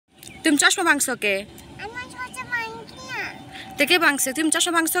তুমি চশমা ভাঙছো কে? কে ভাঙছে? তুমি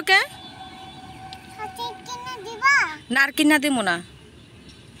চশমা ভাঙছো কে? না আর কিনা দিব না।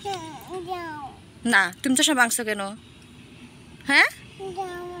 না তুমি চশমা ভাঙছো কেন? হ্যাঁ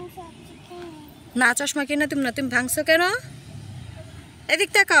না চশমা কিনা তুমি না, তুমি ভাঙছো কেন? এদিক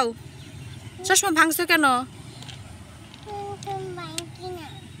তাকাও, চশমা ভাঙছো কেন?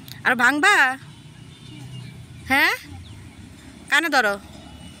 আর ভাঙবা? হ্যাঁ কানে ধরো,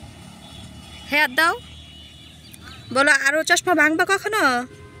 হ্যাঁ দাও, বলো আরো চশমা ভাঙবা কখনো?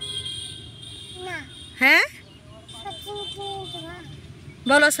 হ্যাঁ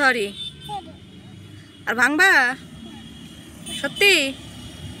বলো সরি। আর ভাঙবা? সত্যি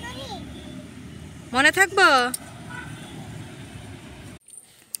মনে থাকবো?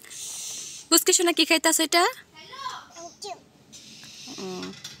 বুঝকে শোনা কি খাইতাছ এটা?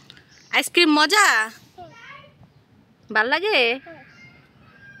 আইসক্রিম মজা ভাল লাগে?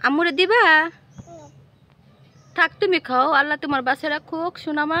 আম্মুরে দিবা? থাক তুমি খাও, আল্লাহ তোমার বাসে রাখুক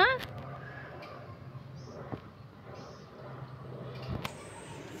সোনামা।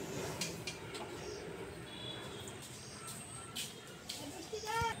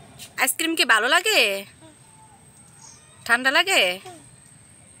 আইসক্রিম কি ভালো লাগে? ঠান্ডা লাগে?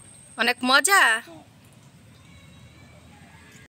 অনেক মজা।